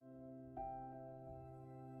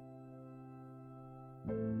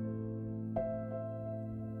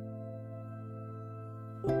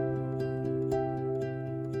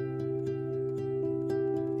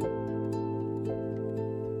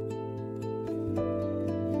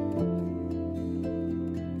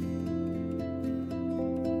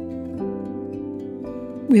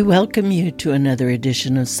We welcome you to another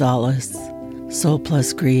edition of Solace, Soul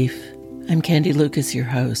Plus Grief. I'm Candy Lucas, your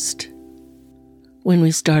host. When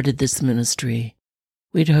we started this ministry,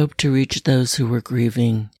 we'd hoped to reach those who were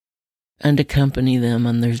grieving and accompany them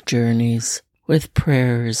on their journeys with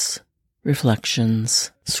prayers,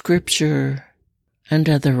 reflections, scripture, and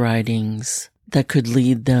other writings that could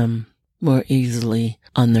lead them more easily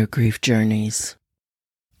on their grief journeys.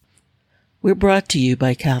 We're brought to you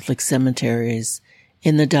by Catholic Cemeteries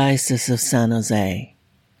in the Diocese of San Jose.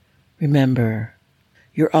 Remember,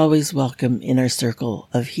 you're always welcome in our circle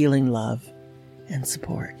of healing love and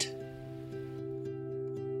support.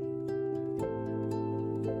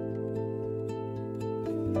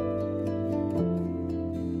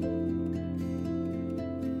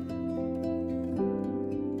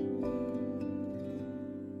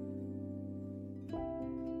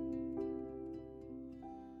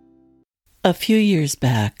 A few years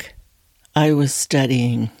back, I was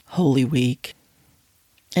studying Holy Week,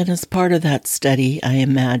 and as part of that study, I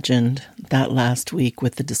imagined that last week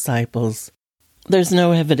with the disciples. There's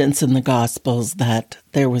no evidence in the Gospels that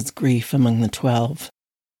there was grief among the 12.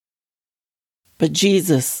 But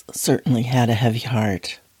Jesus certainly had a heavy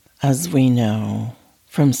heart, as we know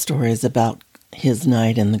from stories about his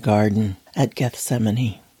night in the garden at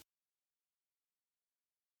Gethsemane.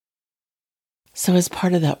 So as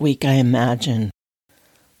part of that week, I imagined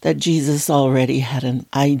that Jesus already had an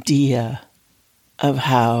idea of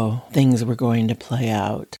how things were going to play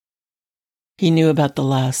out. He knew about the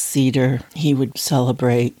last Seder he would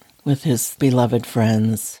celebrate with his beloved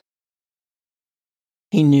friends.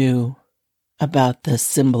 He knew about the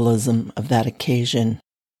symbolism of that occasion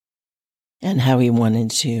and how he wanted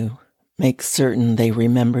to make certain they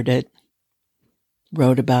remembered it,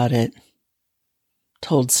 wrote about it,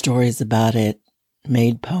 told stories about it,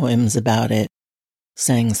 made poems about it,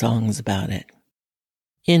 sang songs about it.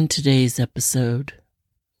 In today's episode,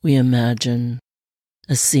 we imagine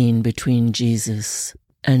a scene between Jesus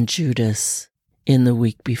and Judas in the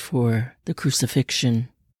week before the crucifixion.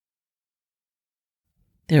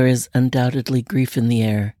 There is undoubtedly grief in the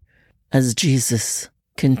air as Jesus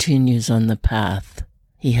continues on the path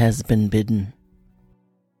he has been bidden.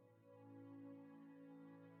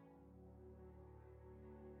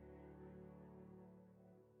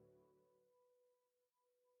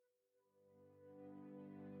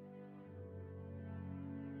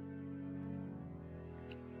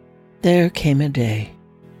 There came a day.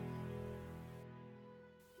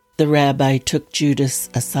 The rabbi took Judas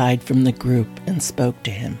aside from the group and spoke to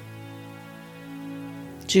him.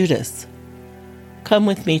 "Judas, come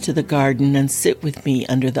with me to the garden and sit with me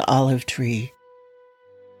under the olive tree,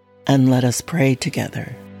 and let us pray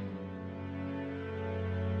together."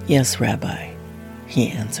 "Yes, Rabbi," he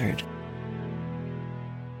answered.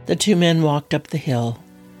 The two men walked up the hill,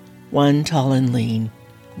 one tall and lean,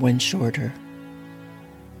 one shorter.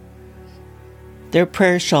 Their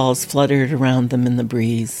prayer shawls fluttered around them in the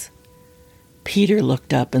breeze. Peter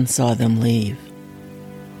looked up and saw them leave.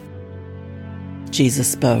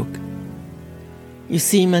 Jesus spoke. "You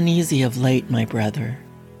seem uneasy of late, my brother."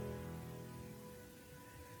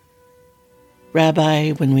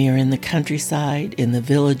 "Rabbi, when we are in the countryside, in the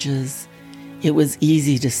villages, it was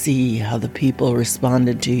easy to see how the people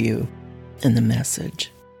responded to you and the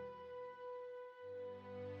message.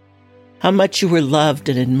 How much you were loved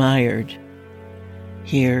and admired.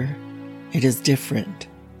 Here, it is different.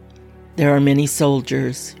 There are many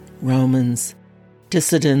soldiers, Romans,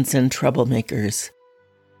 dissidents, and troublemakers.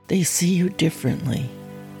 They see you differently.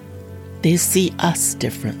 They see us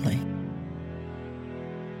differently.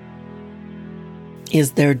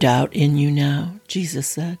 Is there doubt in you now?" Jesus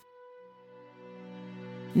said.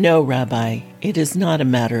 "No, Rabbi, it is not a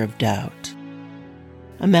matter of doubt.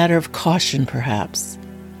 A matter of caution, perhaps.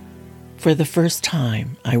 For the first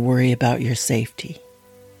time, I worry about your safety."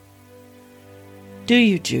 "Do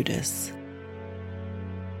you, Judas?"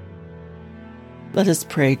 "Let us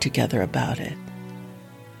pray together about it."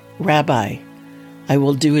 "Rabbi, I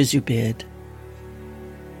will do as you bid."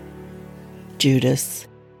 "Judas,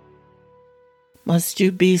 must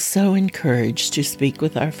you be so encouraged to speak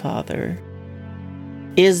with our Father?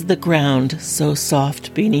 Is the ground so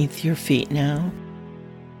soft beneath your feet now?"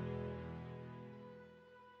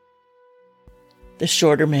 The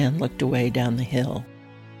shorter man looked away down the hill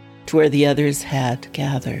to where the others had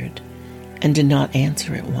gathered and did not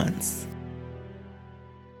answer at once.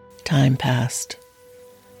 Time passed.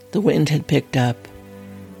 The wind had picked up,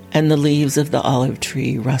 and the leaves of the olive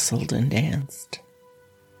tree rustled and danced.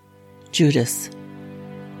 "Judas,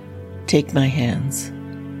 take my hands.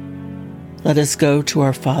 Let us go to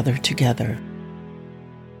our Father together."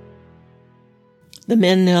 The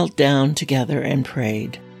men knelt down together and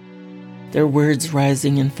prayed, their words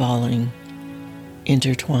rising and falling,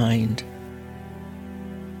 intertwined.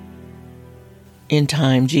 In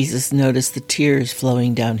time, Jesus noticed the tears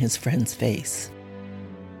flowing down his friend's face.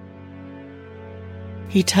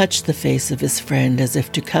 He touched the face of his friend as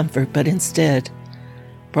if to comfort, but instead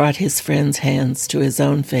brought his friend's hands to his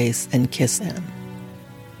own face and kissed him.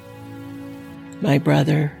 My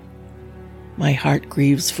brother, my heart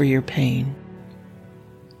grieves for your pain.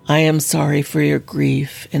 I am sorry for your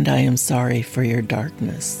grief, and I am sorry for your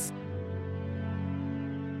darkness.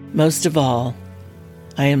 Most of all,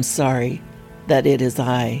 I am sorry that it is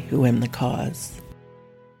I who am the cause.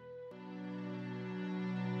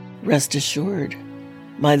 Rest assured,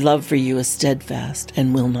 my love for you is steadfast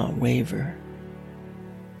and will not waver.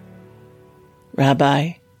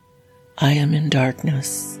 Rabbi, I am in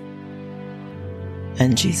darkness.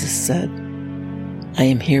 And Jesus said, I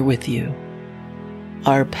am here with you.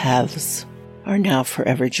 Our paths are now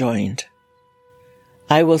forever joined.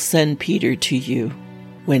 I will send Peter to you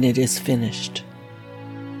when it is finished.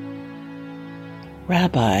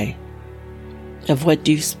 Rabbi, of what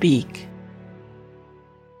do you speak?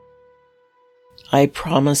 I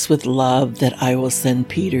promise with love that I will send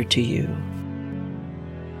Peter to you.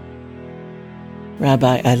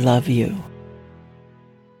 Rabbi, I love you.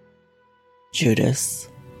 Judas,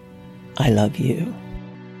 I love you.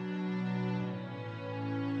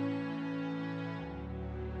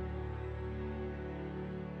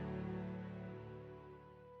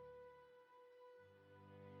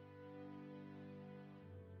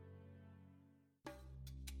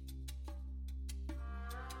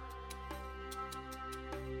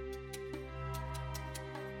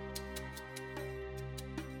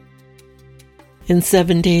 In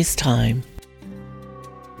 7 days' time,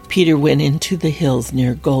 Peter went into the hills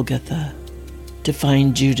near Golgotha to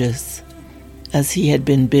find Judas, as he had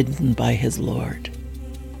been bidden by his Lord.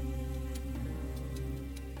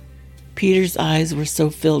 Peter's eyes were so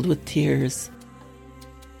filled with tears,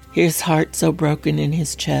 his heart so broken in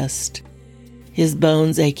his chest, his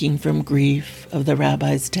bones aching from grief of the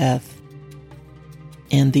rabbi's death,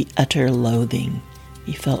 and the utter loathing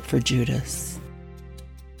he felt for Judas.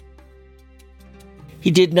 He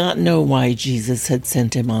did not know why Jesus had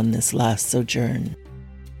sent him on this last sojourn.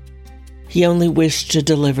 He only wished to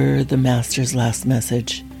deliver the Master's last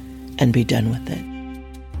message and be done with it.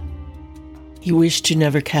 He wished to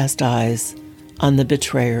never cast eyes on the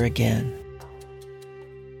betrayer again.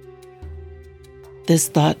 This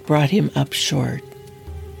thought brought him up short,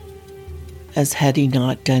 as had he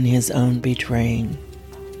not done his own betraying.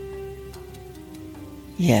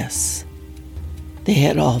 Yes, they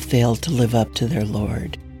had all failed to live up to their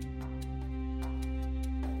Lord.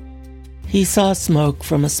 He saw smoke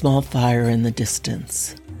from a small fire in the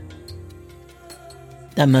distance.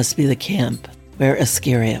 That must be the camp where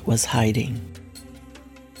Iscariot was hiding.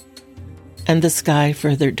 And the sky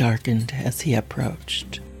further darkened as he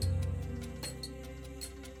approached.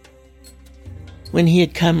 When he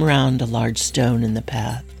had come round a large stone in the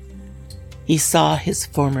path, he saw his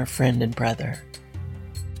former friend and brother,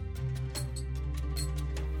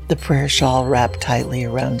 the prayer shawl wrapped tightly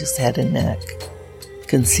around his head and neck,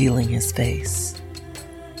 concealing his face.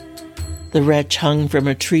 The wretch hung from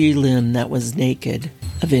a tree limb that was naked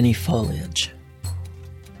of any foliage.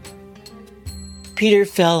 Peter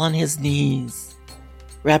fell on his knees,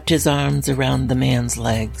 wrapped his arms around the man's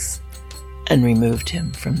legs, and removed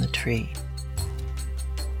him from the tree.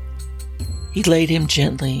 He laid him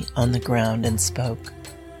gently on the ground and spoke.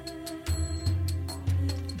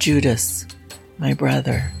 Judas, my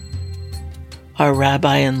brother, our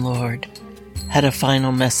Rabbi and Lord, had a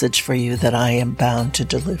final message for you that I am bound to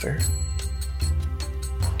deliver.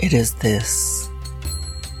 It is this.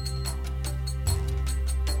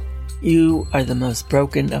 You are the most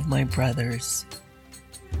broken of my brothers.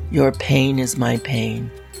 Your pain is my pain.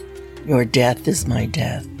 Your death is my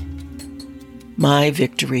death. My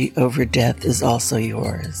victory over death is also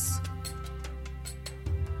yours.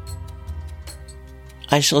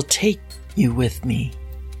 I shall take you with me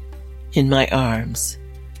in my arms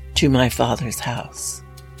to my Father's house.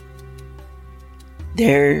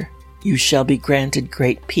 There you shall be granted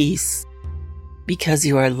great peace because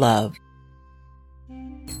you are loved.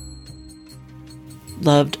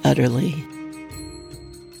 Loved utterly,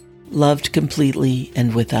 loved completely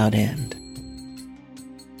and without end.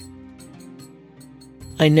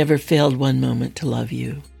 I never failed one moment to love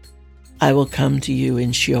you. I will come to you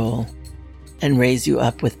in Sheol and raise you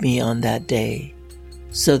up with me on that day,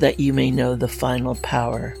 so that you may know the final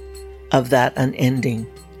power of that unending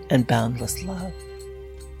and boundless love.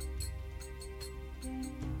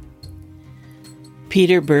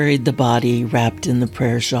 Peter buried the body wrapped in the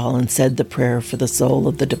prayer shawl and said the prayer for the soul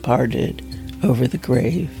of the departed over the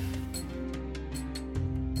grave.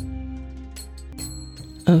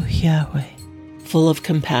 O Yahweh, full of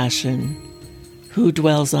compassion, who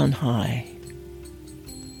dwells on high,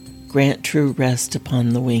 grant true rest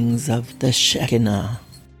upon the wings of the Shekinah.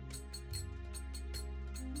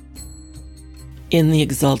 In the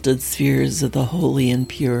exalted spheres of the holy and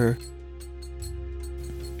pure,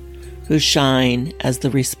 who shine as the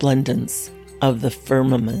resplendence of the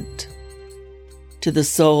firmament. To the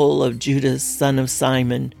soul of Judas, son of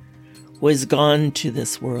Simon, who is gone to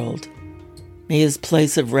this world, may his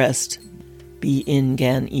place of rest be in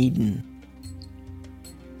Gan Eden.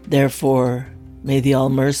 Therefore, may the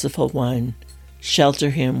All-Merciful One shelter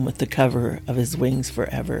him with the cover of his wings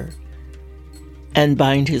forever, and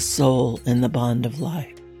bind his soul in the bond of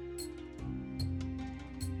life.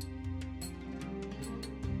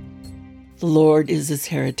 The Lord is his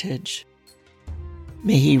heritage.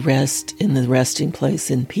 May he rest in the resting place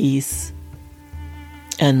in peace.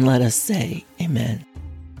 And let us say, Amen.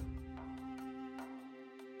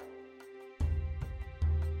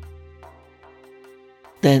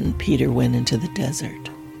 Then Peter went into the desert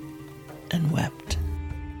and wept.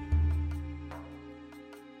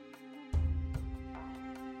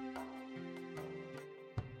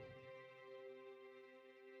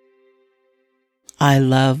 I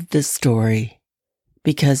love this story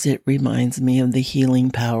because it reminds me of the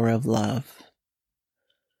healing power of love.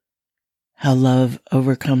 How love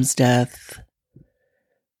overcomes death,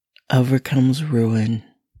 overcomes ruin,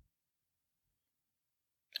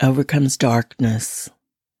 overcomes darkness,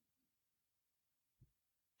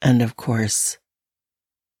 and of course,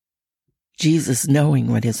 Jesus knowing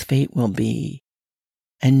what his fate will be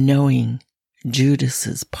and knowing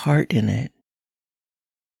Judas's part in it,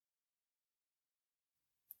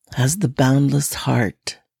 has the boundless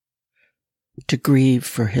heart to grieve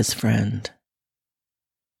for his friend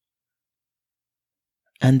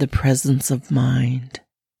and the presence of mind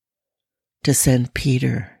to send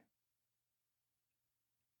Peter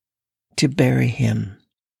to bury him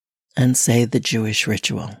and say the Jewish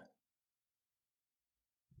ritual.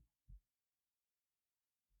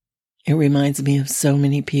 It reminds me of so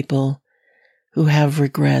many people who have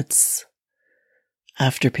regrets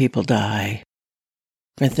after people die,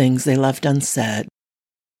 for things they left unsaid,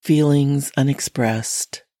 feelings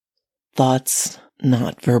unexpressed, thoughts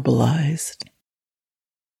not verbalized.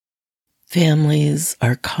 Families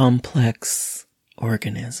are complex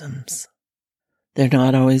organisms. They're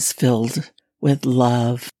not always filled with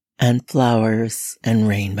love and flowers and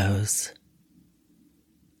rainbows.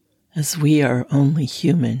 As we are only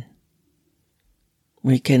human,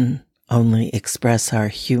 we can only express our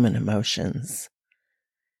human emotions.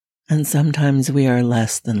 And sometimes we are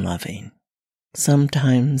less than loving.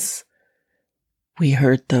 Sometimes we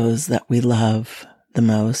hurt those that we love the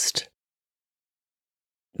most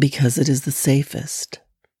because it is the safest.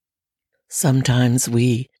 Sometimes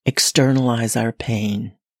we externalize our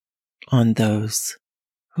pain on those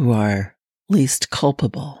who are least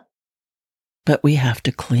culpable. But we have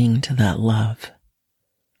to cling to that love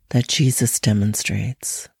that Jesus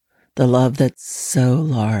demonstrates, the love that's so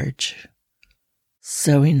large,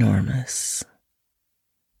 so enormous,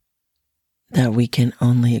 that we can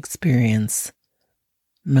only experience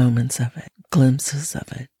moments of it, glimpses of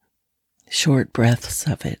it, short breaths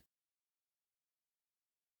of it.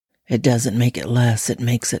 It doesn't make it less, it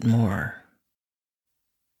makes it more.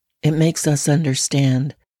 It makes us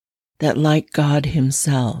understand that, like God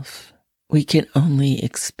himself, we can only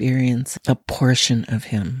experience a portion of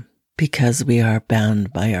him because we are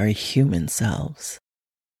bound by our human selves.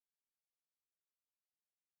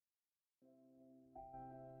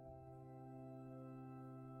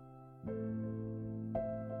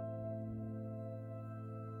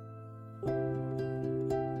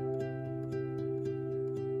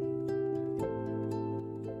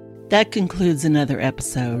 That concludes another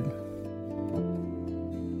episode.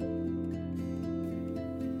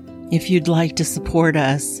 If you'd like to support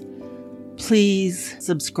us, please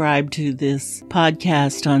subscribe to this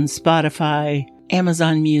podcast on Spotify,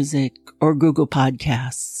 Amazon Music, or Google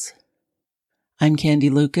Podcasts. I'm Candy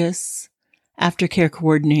Lucas, Aftercare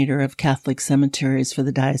Coordinator of Catholic Cemeteries for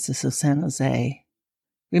the Diocese of San Jose.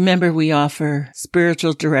 Remember, we offer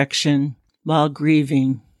spiritual direction while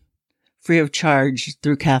grieving, free of charge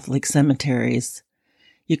through Catholic cemeteries.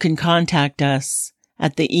 You can contact us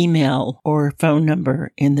at the email or phone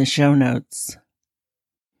number in the show notes.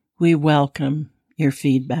 We welcome your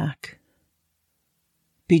feedback.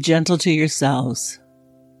 Be gentle to yourselves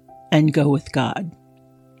and go with God.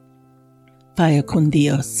 Vaya con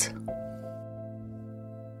Dios.